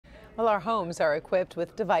Well, our homes are equipped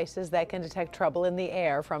with devices that can detect trouble in the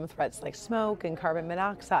air from threats like smoke and carbon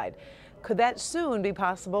monoxide. Could that soon be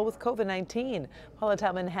possible with COVID-19? Paula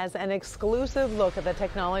Tubman has an exclusive look at the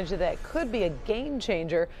technology that could be a game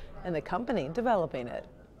changer and the company developing it.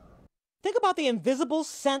 Think about the invisible,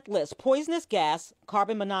 scentless, poisonous gas,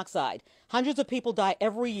 carbon monoxide. Hundreds of people die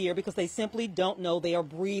every year because they simply don't know they are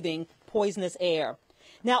breathing poisonous air.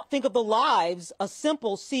 Now, think of the lives a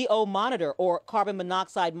simple CO monitor or carbon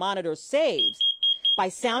monoxide monitor saves by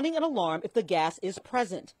sounding an alarm if the gas is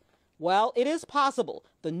present. Well, it is possible.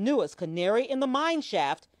 The newest canary in the mine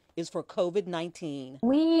shaft is for COVID-19.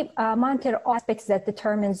 We monitor aspects that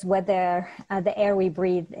determines whether the air we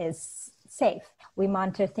breathe is safe. We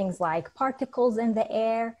monitor things like particles in the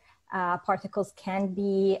air. Particles can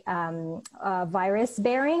be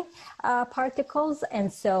virus-bearing particles,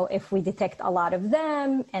 and so if we detect a lot of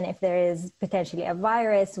them, and if there is potentially a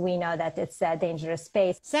virus, we know that it's a dangerous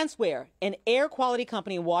space. SenseWare, an air quality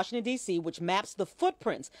company in Washington, D.C., which maps the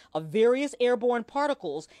footprints of various airborne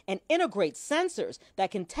particles and integrates sensors that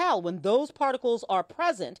can tell when those particles are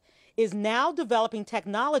present, is now developing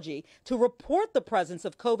technology to report the presence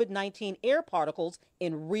of COVID-19 air particles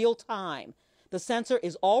in real time. The sensor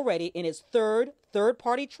is already in its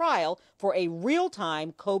third-party trial for a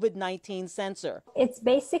real-time COVID-19 sensor. It's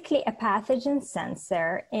basically a pathogen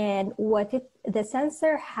sensor, and the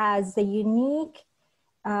sensor has the unique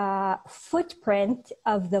footprint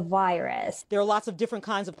of the virus. There are lots of different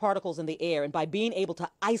kinds of particles in the air, and by being able to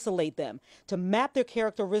isolate them, to map their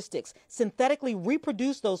characteristics, synthetically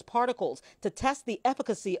reproduce those particles, to test the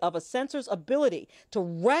efficacy of a sensor's ability to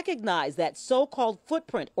recognize that so-called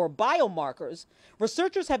footprint or biomarkers,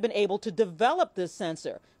 researchers have been able to develop this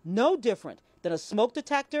sensor, no different than a smoke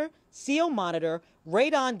detector, CO monitor,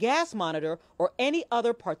 radon gas monitor, or any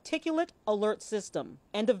other particulate alert system.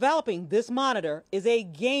 And developing this monitor is a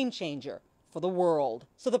game changer for the world.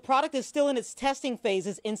 So the product is still in its testing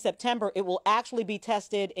phases. In September, it will actually be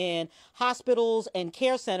tested in hospitals and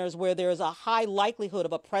care centers where there is a high likelihood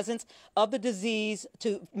of a presence of the disease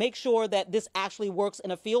to make sure that this actually works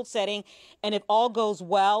in a field setting. And if all goes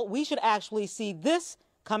well, we should actually see this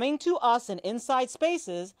coming to us in Inside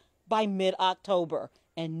Spaces by mid-October,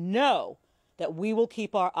 and know that we will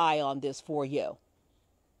keep our eye on this for you.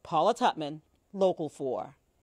 Paula Tubman, Local 4.